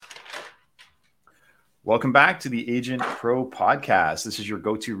Welcome back to the Agent Pro podcast. This is your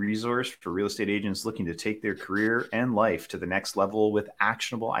go-to resource for real estate agents looking to take their career and life to the next level with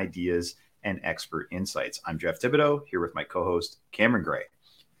actionable ideas and expert insights. I'm Jeff Thibodeau, here with my co-host Cameron Gray.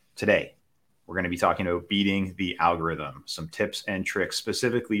 Today, we're going to be talking about beating the algorithm, some tips and tricks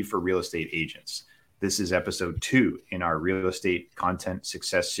specifically for real estate agents. This is episode 2 in our real estate content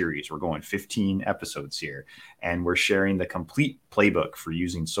success series. We're going 15 episodes here, and we're sharing the complete playbook for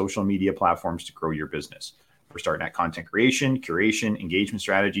using social media platforms to grow your business. We're starting at content creation, curation, engagement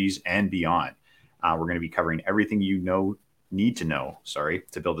strategies, and beyond. We're going to be covering everything you need to know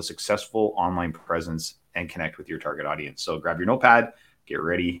to build a successful online presence and connect with your target audience. So grab your notepad, get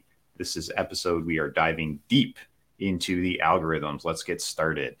ready. This is episode we are diving deep into the algorithms. Let's get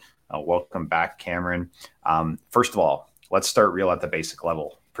started. Welcome back, Cameron. First of all, let's start real at the basic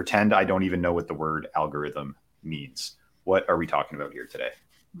level. Pretend I don't even know what the word algorithm means. What are we talking about here today?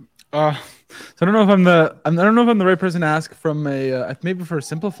 So I don't know if I'm the right person to ask from maybe for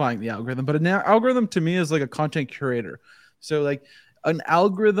simplifying the algorithm, but an algorithm to me is like a content curator. So like an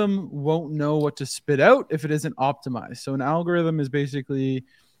algorithm won't know what to spit out if it isn't optimized. So an algorithm is basically,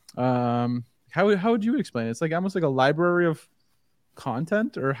 how would you explain it? It's like almost like a library of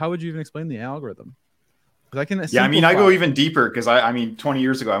content, or how would you even explain the algorithm? I go even deeper because I 20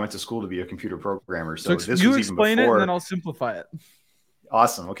 years ago I went to school to be a computer programmer. So this was even explain before. It and then I'll simplify it.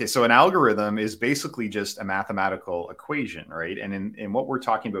 Awesome. Okay, so an algorithm is basically just a mathematical equation, right? And in what we're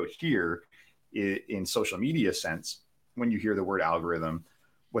talking about here, in social media sense, when you hear the word algorithm,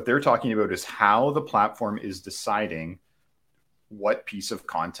 what they're talking about is how the platform is deciding what piece of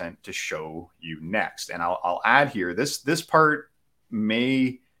content to show you next. And I'll add here, this part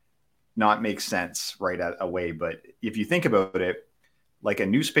may not make sense right away, but if you think about it, like a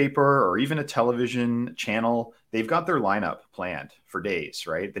newspaper or even a television channel, they've got their lineup planned for days,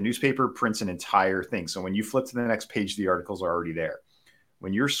 right? The newspaper prints an entire thing. So when you flip to the next page, the articles are already there.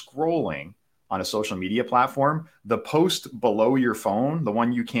 When you're scrolling on a social media platform, the post below your phone, the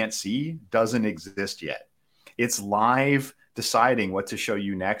one you can't see, doesn't exist yet. It's live deciding what to show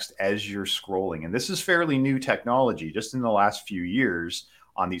you next as you're scrolling. And this is fairly new technology just in the last few years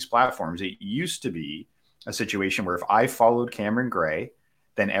on these platforms. It used to be a situation where if I followed Cameron Gray,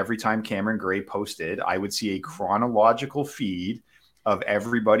 then every time Cameron Gray posted, I would see a chronological feed of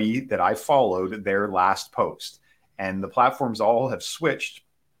everybody that I followed their last post. And the platforms all have switched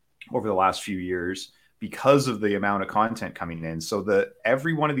over the last few years because of the amount of content coming in. So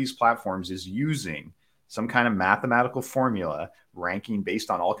every one of these platforms is using some kind of mathematical formula, ranking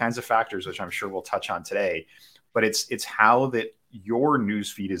based on all kinds of factors, which I'm sure we'll touch on today. But it's how that your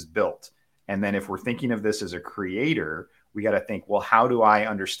newsfeed is built. And then if we're thinking of this as a creator, we got to think, well, how do I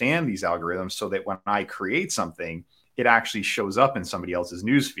understand these algorithms so that when I create something, it actually shows up in somebody else's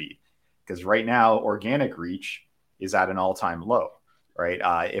newsfeed? Because right now, organic reach is at an all-time low, right?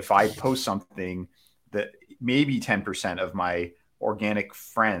 If I post something that maybe 10% of my organic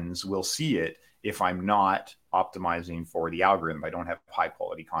friends will see it, if I'm not optimizing for the algorithm, I don't have high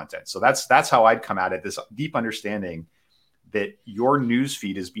quality content. So that's how I'd come at it, this deep understanding that your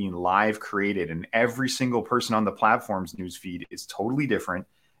newsfeed is being live created and every single person on the platform's newsfeed is totally different.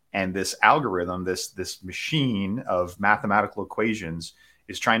 And this algorithm, this machine of mathematical equations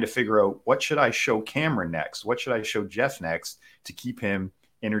is trying to figure out, what should I show Cameron next? What should I show Jeff next to keep him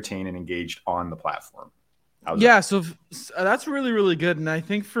entertained and engaged on the platform? So that's really, really good. And I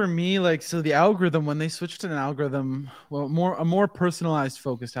think for me, the algorithm, when they switched to an algorithm, a more personalized,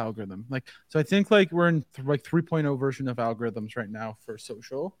 focused algorithm. So I think we're in 3.0 version of algorithms right now for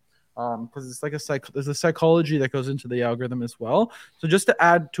social, because it's there's a psychology that goes into the algorithm as well. So just to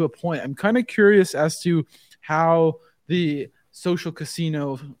add to a point, I'm kind of curious as to how the social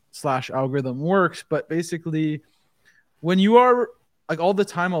casino / algorithm works. But basically, when you are all the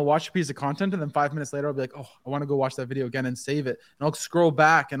time, I'll watch a piece of content and then 5 minutes later, I'll be like, oh, I want to go watch that video again and save it. And I'll scroll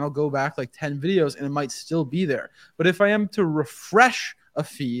back and I'll go back 10 videos and it might still be there. But if I am to refresh a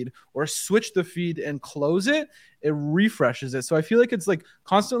feed or switch the feed and close it, it refreshes it. So I feel like it's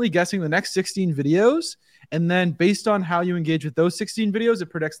constantly guessing the next 16 videos. And then based on how you engage with those 16 videos, it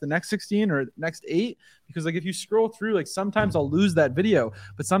predicts the next 16 or next 8. Because if you scroll through, sometimes I'll lose that video,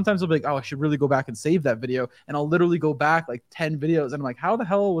 but sometimes I'll be like, oh, I should really go back and save that video. And I'll literally go back 10 videos. And I'm like, how the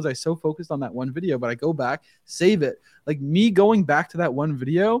hell was I so focused on that one video? But I go back, save it. Me going back to that one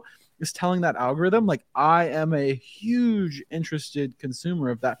video is telling that algorithm, I am a huge interested consumer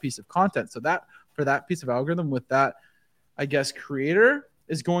of that piece of content. So that for that piece of algorithm with that, I guess, creator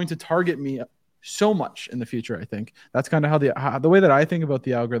is going to target me so much in the future. I think that's kind of how the way that I think about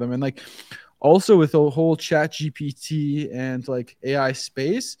the algorithm. And also with the whole chat GPT and AI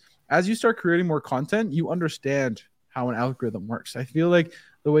space, as you start creating more content, you understand how an algorithm works. I feel like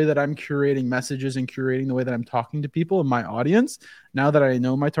the way that I'm curating messages and curating the way that I'm talking to people in my audience, now that I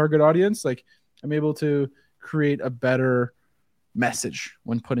know my target audience, like I'm able to create a better message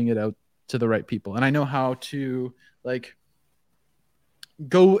when putting it out to the right people. And I know how to like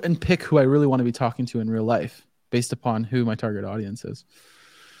go and pick who I really want to be talking to in real life based upon who my target audience is.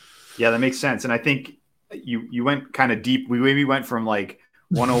 Yeah, that makes sense. And I think you went kind of deep. We maybe went from like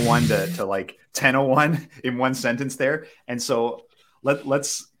 101 to like 1001 in one sentence there. And so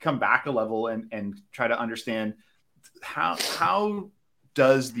let's come back a level and try to understand how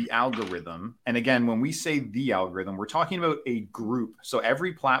does the algorithm, and again, when we say the algorithm, we're talking about a group. So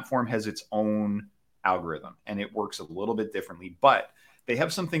every platform has its own algorithm and it works a little bit differently, but they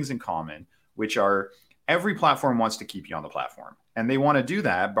have some things in common, which are every platform wants to keep you on the platform. And they want to do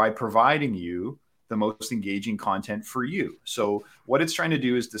that by providing you the most engaging content for you. So what it's trying to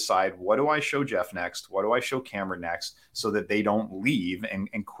do is decide, what do I show Jeff next? What do I show Cameron next? So that they don't leave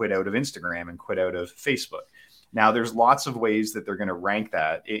and quit out of Instagram and quit out of Facebook. Now, there's lots of ways that they're going to rank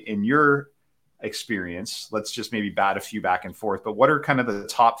that. In your experience, let's just maybe bat a few back and forth, but what are kind of the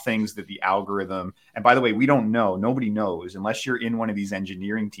top things that the algorithm, and by the way, we don't know, nobody knows unless you're in one of these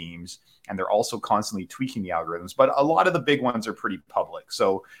engineering teams, and they're also constantly tweaking the algorithms, but a lot of the big ones are pretty public.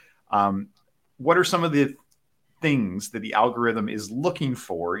 So what are some of the things that the algorithm is looking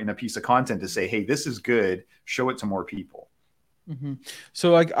for in a piece of content to say, hey, this is good, show it to more people? Mm-hmm.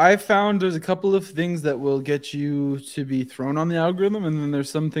 So like I found there's a couple of things that will get you to be thrown on the algorithm, and then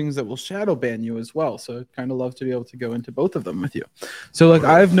there's some things that will shadow ban you as well. So I'd kind of love to be able to go into both of them with you. So like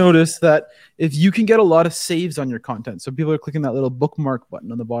I've noticed that if you can get a lot of saves on your content, so people are clicking that little bookmark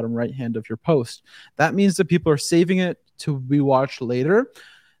button on the bottom right hand of your post, that means that people are saving it to be watched later.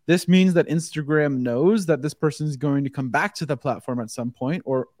 This means that Instagram knows that this person is going to come back to the platform at some point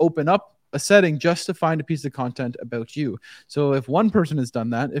or open up a setting just to find a piece of content about you. So if one person has done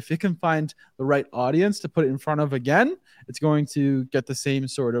that, if it can find the right audience to put it in front of again, it's going to get the same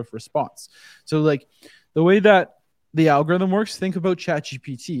sort of response. So like the way that the algorithm works, think about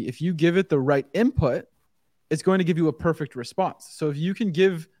ChatGPT. If you give it the right input, it's going to give you a perfect response. So if you can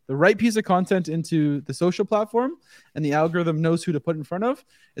give the right piece of content into the social platform and the algorithm knows who to put in front of,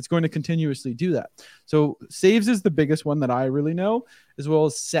 it's going to continuously do that. So saves is the biggest one that I really know, as well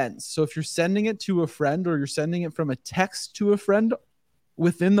as sends. So if you're sending it to a friend or you're sending it from a text to a friend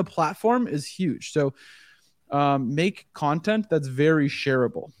within the platform is huge. So make content that's very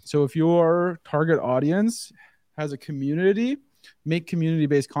shareable. So if your target audience has a community, make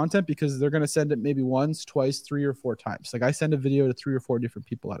community-based content because they're going to send it maybe once, twice, 3 or 4 times. Like I send a video to 3 or 4 different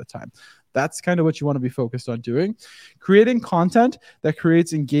people at a time. That's kind of what you want to be focused on doing. Creating content that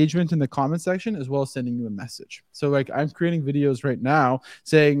creates engagement in the comment section as well as sending you a message. So like I'm creating videos right now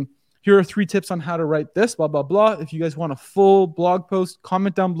saying, here are 3 tips on how to write this, blah, blah, blah. If you guys want a full blog post,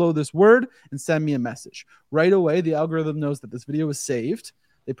 comment down below this word and send me a message. Right away, the algorithm knows that this video is saved.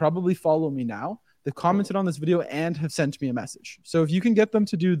 They probably follow me now. They've commented on this video and have sent me a message. So if you can get them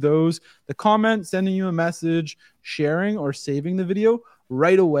to do those, the comment, sending you a message, sharing, or saving the video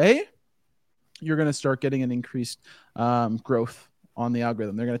right away, you're going to start getting an increased growth on the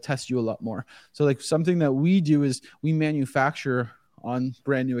algorithm. They're going to test you a lot more. So like something that we do is we manufacture on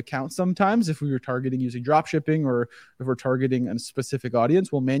brand new accounts. Sometimes if we were targeting using drop shipping or if we're targeting a specific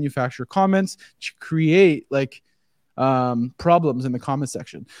audience, we'll manufacture comments to create like problems in the comment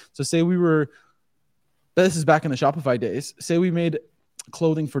section. So say we were, this is back in the Shopify days, say we made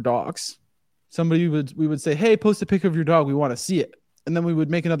clothing for dogs. We would say, hey, post a pic of your dog. We want to see it. And then we would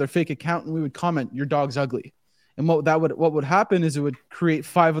make another fake account and we would comment, your dog's ugly. And what would happen is it would create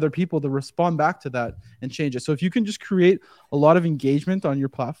 5 other people to respond back to that and change it. So if you can just create a lot of engagement on your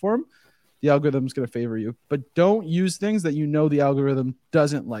platform, the algorithm is going to favor you. But don't use things that you know the algorithm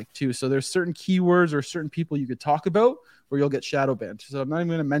doesn't like too. So there's certain keywords or certain people you could talk about where you'll get shadow banned. So I'm not even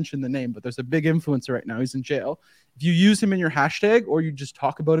going to mention the name, but there's a big influencer right now. He's in jail. If you use him in your hashtag or you just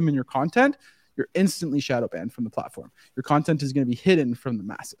talk about him in your content, you're instantly shadow banned from the platform. Your content is going to be hidden from the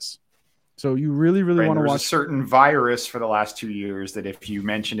masses. So you really, really want to watch. There's a certain virus for the last 2 years that if you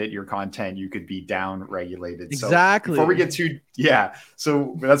mentioned it, your content, you could be down regulated. Exactly. So before we get to,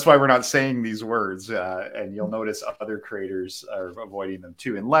 so that's why we're not saying these words. And you'll notice other creators are avoiding them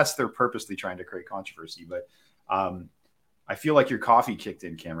too, unless they're purposely trying to create controversy. But I feel like your coffee kicked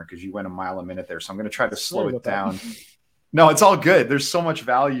in, Cameron, because you went a mile a minute there. So I'm going to try to slow it down. No, it's all good. There's so much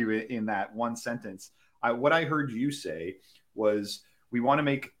value in that one sentence. What I heard you say was we want to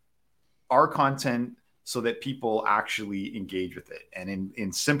make our content so that people actually engage with it. And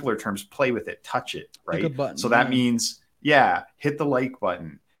in simpler terms, play with it, touch it, right? Like a button, so that means, hit the like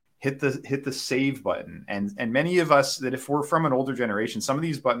button, hit the save button. And many of us, that if we're from an older generation, some of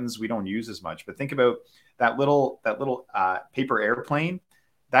these buttons we don't use as much. But think about that little paper airplane.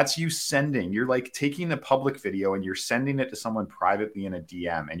 That's you sending. You're like taking a public video and you're sending it to someone privately in a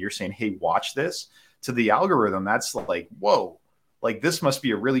DM, and you're saying, "Hey, watch this." To the algorithm, that's like, whoa, like this must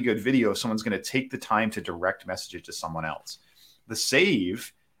be a really good video. Someone's going to take the time to direct message it to someone else. The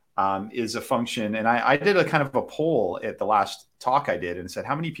save is a function. And I did a kind of a poll at the last talk I did and said,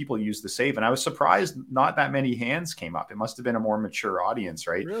 how many people use the save? And I was surprised not that many hands came up. It must have been a more mature audience,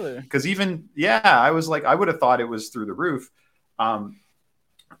 right? Really? Because even, yeah, I was like, I would have thought it was through the roof.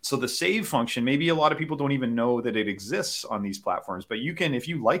 So the save function, maybe a lot of people don't even know that it exists on these platforms, but you can, if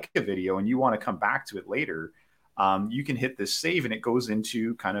you like a video and you want to come back to it later, you can hit this save and it goes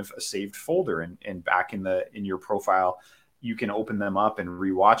into kind of a saved folder, and back in your profile, you can open them up and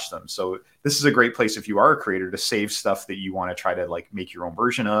rewatch them. So this is a great place if you are a creator to save stuff that you want to try to like make your own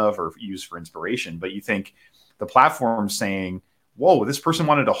version of or use for inspiration. But you think the platform saying, whoa, this person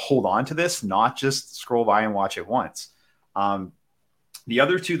wanted to hold on to this, not just scroll by and watch it once. The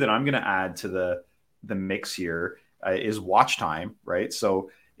other two that I'm going to add to the mix here is watch time, right? So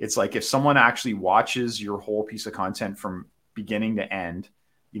it's like if someone actually watches your whole piece of content from beginning to end,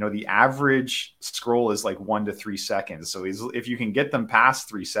 the average scroll is like 1 to 3 seconds. So if you can get them past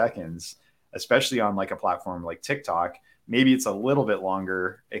 3 seconds, especially on like a platform like TikTok, maybe it's a little bit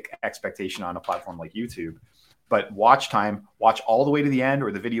longer expectation on a platform like YouTube. But watch time, watch all the way to the end,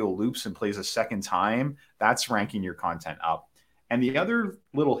 or the video loops and plays a second time, that's ranking your content up. And the other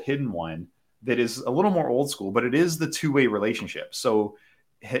little hidden one that is a little more old school, but it is the two-way relationship. So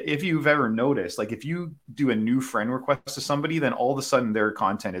if you've ever noticed, like if you do a new friend request to somebody, then all of a sudden their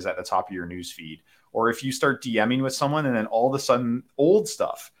content is at the top of your news feed. Or if you start DMing with someone and then all of a sudden old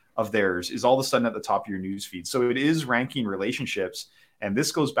stuff of theirs is all of a sudden at the top of your news feed. So it is ranking relationships. And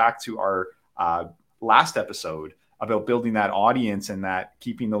this goes back to our last episode about building that audience and that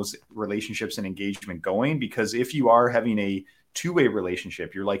keeping those relationships and engagement going. Because if you are having a two-way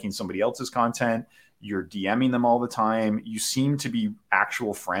relationship, you're liking somebody else's content, you're DMing them all the time, you seem to be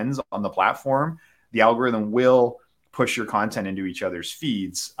actual friends on the platform, the algorithm will push your content into each other's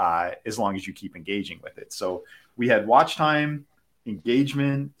feeds as long as you keep engaging with it. So we had watch time,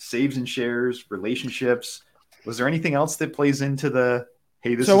 engagement, saves and shares, relationships. Was there anything else that plays into the,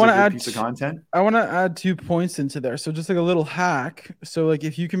 hey, this is a good piece of content? I want to add 2 points into there. So just like a little hack. So like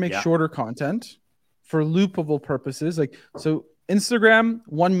if you can make shorter content for loopable purposes, like so Instagram,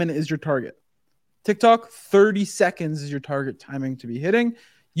 1 minute is your target. TikTok, 30 seconds is your target timing to be hitting.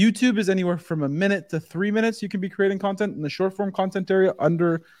 YouTube is anywhere from 1 minute to 3 minutes. You can be creating content in the short form content area.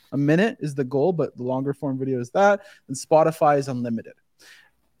 Under 1 minute is the goal, but the longer form video is that. And Spotify is unlimited.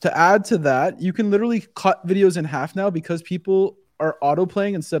 To add to that, you can literally cut videos in half now because people are auto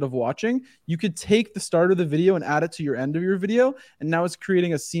playing instead of watching. You could take the start of the video and add it to your end of your video, and now it's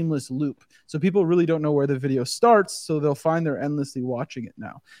creating a seamless loop. So people really don't know where the video starts, so they'll find they're endlessly watching it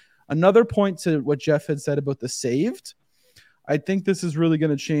now. Another point to what Jeff had said about the saved, I think this is really going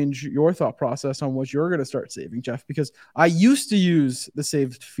to change your thought process on what you're going to start saving, Jeff, because I used to use the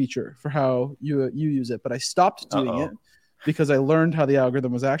saved feature for how you use it, but I stopped doing it because I learned how the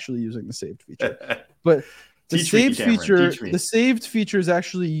algorithm was actually using the saved feature. But the saved feature is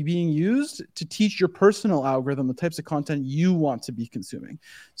actually being used to teach your personal algorithm the types of content you want to be consuming.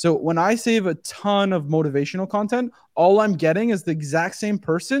 So when I save a ton of motivational content, all I'm getting is the exact same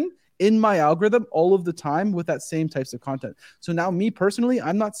person in my algorithm all of the time with that same types of content. So now me personally,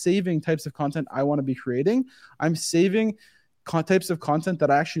 I'm not saving types of content I want to be creating. I'm saving types of content that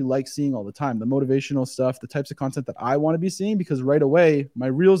I actually like seeing all the time, the motivational stuff, the types of content that I want to be seeing, because right away my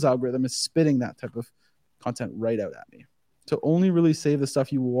Reels algorithm is spitting that type of content right out at me. So only really save the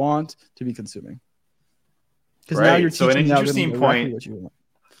stuff you want to be consuming. Because now you're teaching an the interesting point what you want.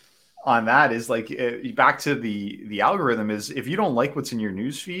 On that is like back to the algorithm is, if you don't like what's in your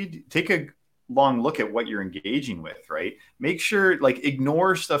news feed, take a long look at what you're engaging with, right? Make sure, like,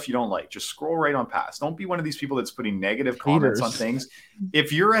 ignore stuff you don't like. Just scroll right on past. Don't be one of these people that's putting negative comments on things.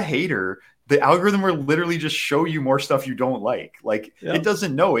 If you're a hater, the algorithm will literally just show you more stuff you don't like. Like, it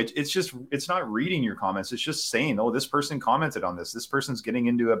doesn't know. It's not reading your comments. It's just saying, oh, this person commented on this. This person's getting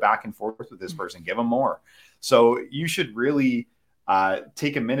into a back and forth with this person. Give them more. So you should really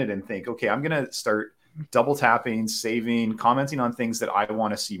take a minute and think, okay, I'm going to start double tapping, saving, commenting on things that I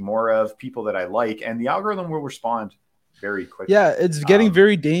want to see more of, people that I like, and the algorithm will respond very quickly. Yeah, it's getting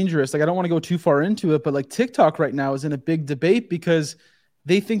very dangerous. Like, I don't want to go too far into it, but like TikTok right now is in a big debate because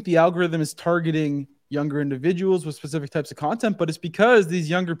they think the algorithm is targeting younger individuals with specific types of content, but it's because these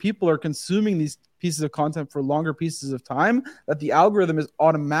younger people are consuming these pieces of content for longer pieces of time that the algorithm is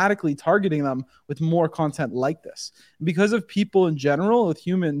automatically targeting them with more content like this. And because of people in general, with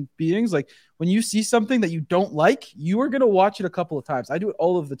human beings, like when you see something that you don't like, you are going to watch it a couple of times. I do it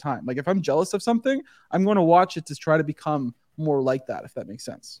all of the time. Like if I'm jealous of something, I'm going to watch it to try to become more like that, if that makes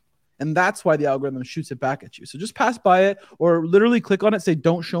sense. And that's why the algorithm shoots it back at you. So just pass by it or literally click on it, say,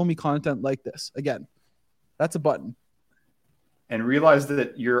 don't show me content like this. Again, that's a button. And realize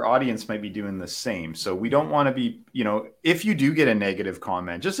that your audience might be doing the same. So we don't want to be, if you do get a negative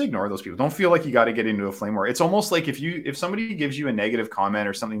comment, just ignore those people. Don't feel like you got to get into a flame war. It's almost like if somebody gives you a negative comment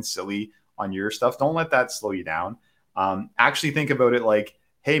or something silly on your stuff, don't let that slow you down. Actually think about it like,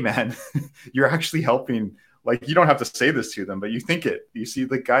 hey man, you're actually helping. Like you don't have to say this to them, but you think it. You see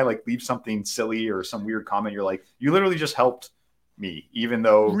the guy like leave something silly or some weird comment. You're like, you literally just helped me, even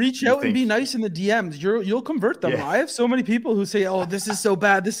though reach out and be nice in the DMs. You'll convert them. Yeah. I have so many people who say, "Oh, this is so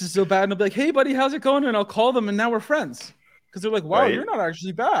bad. This is so bad," and I'll be like, "Hey, buddy, how's it going?" And I'll call them, and now we're friends because they're like, "Wow, right? You're not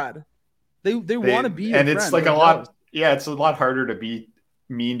actually bad." They want to be, and it's like a lot. Yeah, it's a lot harder to be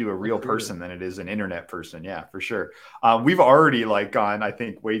mean to a real person than it is an internet person. Yeah, for sure. We've already gone, I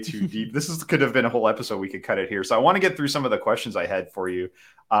think, way too deep. This could have been a whole episode. We could cut it here. So I want to get through some of the questions I had for you.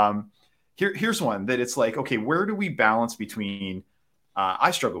 Here's one that it's like, okay, where do we balance between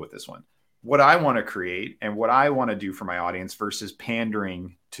I struggle with this one, what I want to create and what I want to do for my audience versus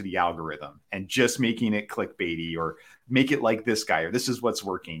pandering to the algorithm and just making it clickbaity or make it like this guy or this is what's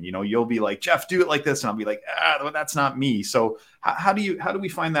working. You'll be like, Jeff, do it like this. And I'll be like, that's not me. So how do we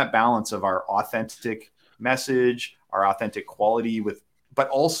find that balance of our authentic message, our authentic quality but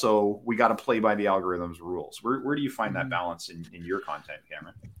also we got to play by the algorithm's rules. Where do you find that balance in your content,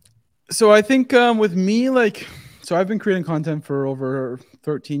 Cameron? So I think with me, so I've been creating content for over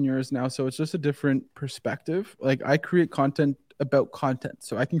 13 years now. So it's just a different perspective. Like I create content about content.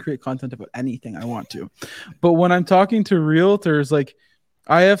 So I can create content about anything I want to. But when I'm talking to realtors,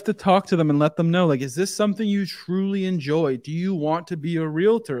 I have to talk to them and let them know, is this something you truly enjoy? Do you want to be a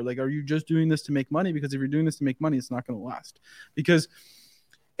realtor? Are you just doing this to make money? Because if you're doing this to make money, it's not going to last. Because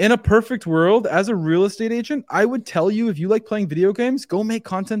in a perfect world, as a real estate agent, I would tell you if you like playing video games, go make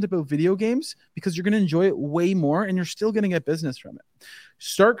content about video games because you're going to enjoy it way more and you're still going to get business from it.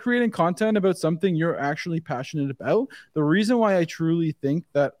 Start creating content about something you're actually passionate about. The reason why I truly think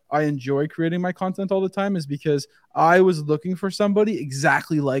that I enjoy creating my content all the time is because I was looking for somebody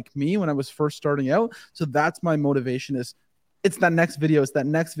exactly like me when I was first starting out. So that's my motivation is it's that next video, it's that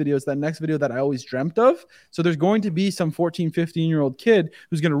next video, it's that next video that I always dreamt of. So there's going to be some 14, 15-year-old kid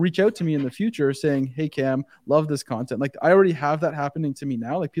who's going to reach out to me in the future saying, hey, Cam, love this content. I already have that happening to me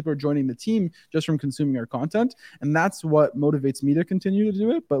now. People are joining the team just from consuming our content. And that's what motivates me to continue to do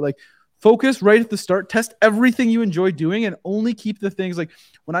it. But focus right at the start, test everything you enjoy doing and only keep the things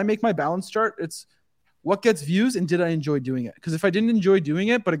when I make my balance chart, it's what gets views and did I enjoy doing it? Because if I didn't enjoy doing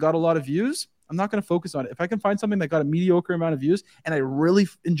it, but it got a lot of views, I'm not going to focus on it. If I can find something that got a mediocre amount of views and I really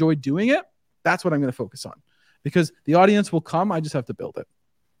enjoyed doing it, that's what I'm going to focus on because the audience will come. I just have to build it.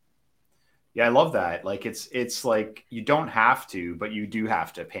 Yeah, I love that. It's like you don't have to, but you do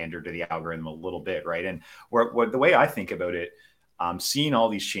have to pander to the algorithm a little bit, right? And the way I think about it, seeing all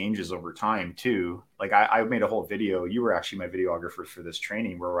these changes over time too. I made a whole video. You were actually my videographer for this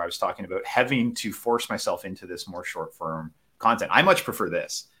training where I was talking about having to force myself into this more short form content. I much prefer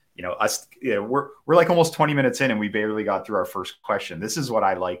this. We're almost 20 minutes in and we barely got through our first question. This is what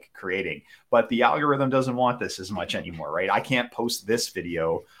I like creating, but the algorithm doesn't want this as much anymore, right? I can't post this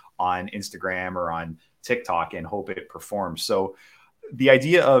video on Instagram or on TikTok and hope it performs. So the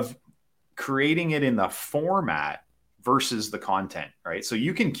idea of creating it in the format versus the content, right? So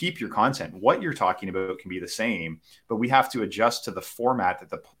you can keep your content. What you're talking about can be the same, but we have to adjust to the format that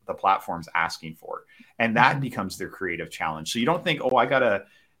the platform's asking for. And that becomes their creative challenge. So you don't think, oh, I got to,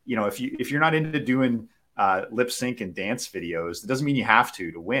 if you're not into doing lip sync and dance videos, it doesn't mean you have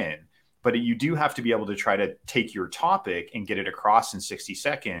to win, but you do have to be able to try to take your topic and get it across in 60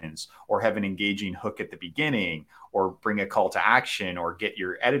 seconds or have an engaging hook at the beginning or bring a call to action or get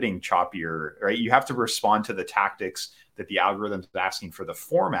your editing choppier, right? You have to respond to the tactics that the algorithm's asking for the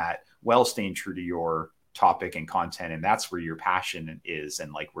format while staying true to your topic and content. And that's where your passion is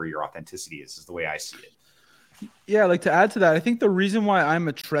and where your authenticity is the way I see it. Yeah, to add to that, I think the reason why I'm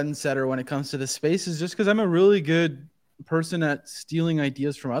a trendsetter when it comes to this space is just because I'm a really good person at stealing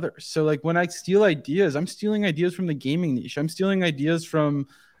ideas from others. So when I steal ideas, I'm stealing ideas from the gaming niche. I'm stealing ideas from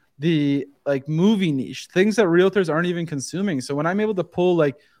the movie niche, things that realtors aren't even consuming. So when I'm able to pull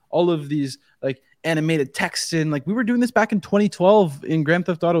all of these animated text in. Like we were doing this back in 2012 in Grand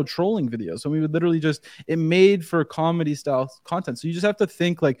Theft Auto trolling videos. So we would literally just, it made for comedy style content. So you just have to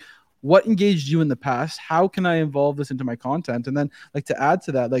think like, what engaged you in the past? How can I involve this into my content? And then like to add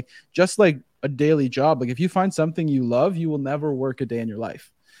to that, like just like a daily job, like if you find something you love, you will never work a day in your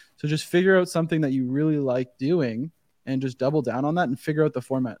life. So just figure out something that you really like doing and just double down on that and figure out the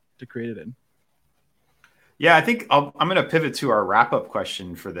format to create it in. Yeah, I think I'm going to pivot to our wrap up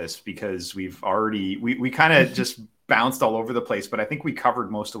question for this because we kind of just bounced all over the place, but I think we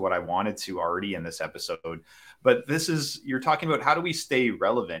covered most of what I wanted to already in this episode. But you're talking about how do we stay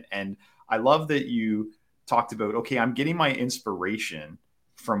relevant? And I love that you talked about, okay, I'm getting my inspiration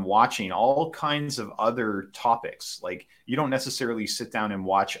from watching all kinds of other topics. Like you don't necessarily sit down and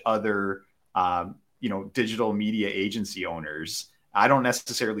watch other, digital media agency owners. I don't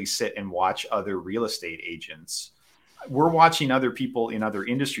necessarily sit and watch other real estate agents. We're watching other people in other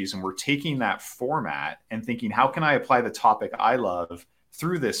industries and we're taking that format and thinking, how can I apply the topic I love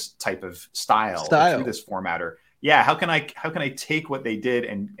through this type of style or through this format? Or yeah, how can I take what they did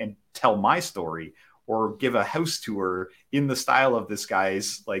and tell my story or give a house tour in the style of this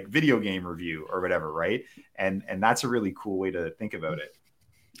guy's like video game review or whatever, right? And that's a really cool way to think about it.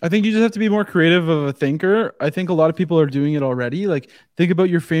 I think you just have to be more creative of a thinker. I think a lot of people are doing it already. Like think about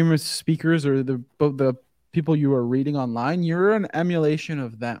your famous speakers or the people you are reading online. You're an emulation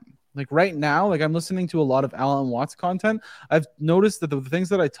of them. Like right now, like I'm listening to a lot of Alan Watts content. I've noticed that the things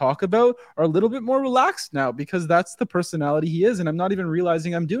that I talk about are a little bit more relaxed now because that's the personality he is, and I'm not even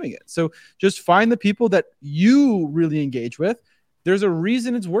realizing I'm doing it. So just find the people that you really engage with. There's a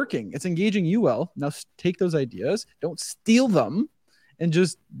reason it's working. It's engaging you well. Now take those ideas, don't steal them, and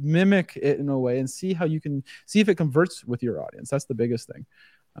just mimic it in a way and see how you can see if it converts with your audience. That's the biggest thing.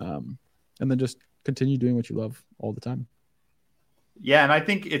 And then just continue doing what you love all the time. Yeah, and I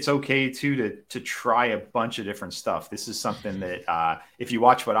think it's okay too to try a bunch of different stuff. This is something that if you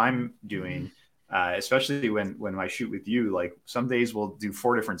watch what I'm doing, especially when I shoot with you, like some days we'll do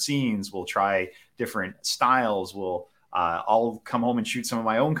 4 different scenes, we'll try different styles, I'll come home and shoot some of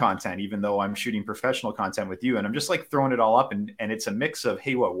my own content, even though I'm shooting professional content with you, and I'm just like throwing it all up, and it's a mix of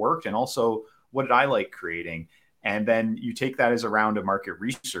hey, what worked, and also what did I like creating, and then you take that as a round of market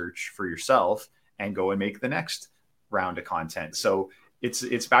research for yourself and go and make the next round of content. So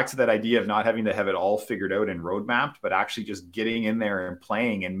it's back to that idea of not having to have it all figured out and roadmapped, but actually just getting in there and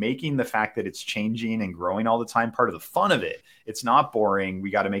playing and making the fact that it's changing and growing all the time part of the fun of it. It's not boring.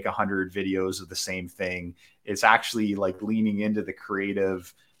 We got to make 100 videos of the same thing. It's actually like leaning into the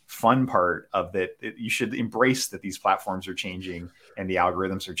creative fun part of that. You should embrace that these platforms are changing and the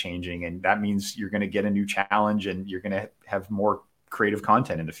algorithms are changing. And that means you're going to get a new challenge and you're going to have more creative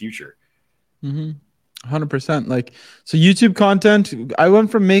content in the future. Mm-hmm. 100%. Like, so YouTube content, I went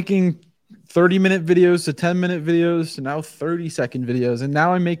from making 30-minute videos to 10-minute videos to now 30-second videos. And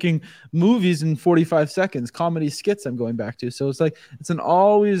now I'm making movies in 45 seconds, comedy skits I'm going back to. So it's like,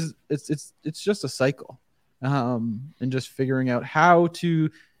 it's just a cycle. And just figuring out how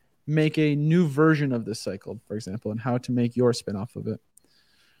to make a new version of this cycle, for example, and how to make your spin off of it.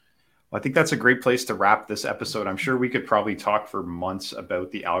 I think that's a great place to wrap this episode. I'm sure we could probably talk for months about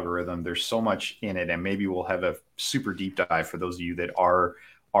the algorithm. There's so much in it, and maybe we'll have a super deep dive for those of you that are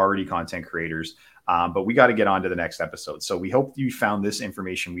already content creators. But we got to get on to the next episode. So we hope you found this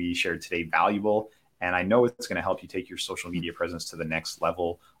information we shared today valuable. And I know it's going to help you take your social media presence to the next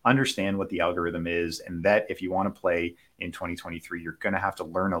level, understand what the algorithm is, and that if you want to play in 2023, you're going to have to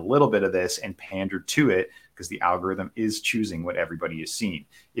learn a little bit of this and pander to it because the algorithm is choosing what everybody is seeing.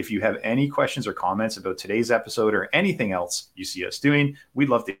 If you have any questions or comments about today's episode or anything else you see us doing, we'd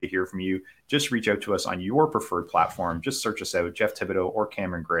love to hear from you. Just reach out to us on your preferred platform. Just search us out, Jeff Thibodeau or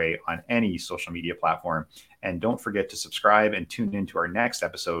Cameron Gray on any social media platform. And don't forget to subscribe and tune into our next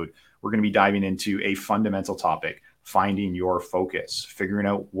episode. We're going to be diving into a fundamental topic, finding your focus, figuring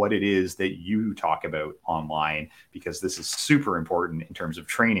out what it is that you talk about online, because this is super important in terms of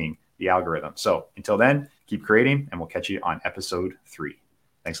training the algorithm. So until then, keep creating, and we'll catch you on episode 3.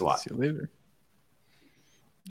 Thanks a lot. See you later.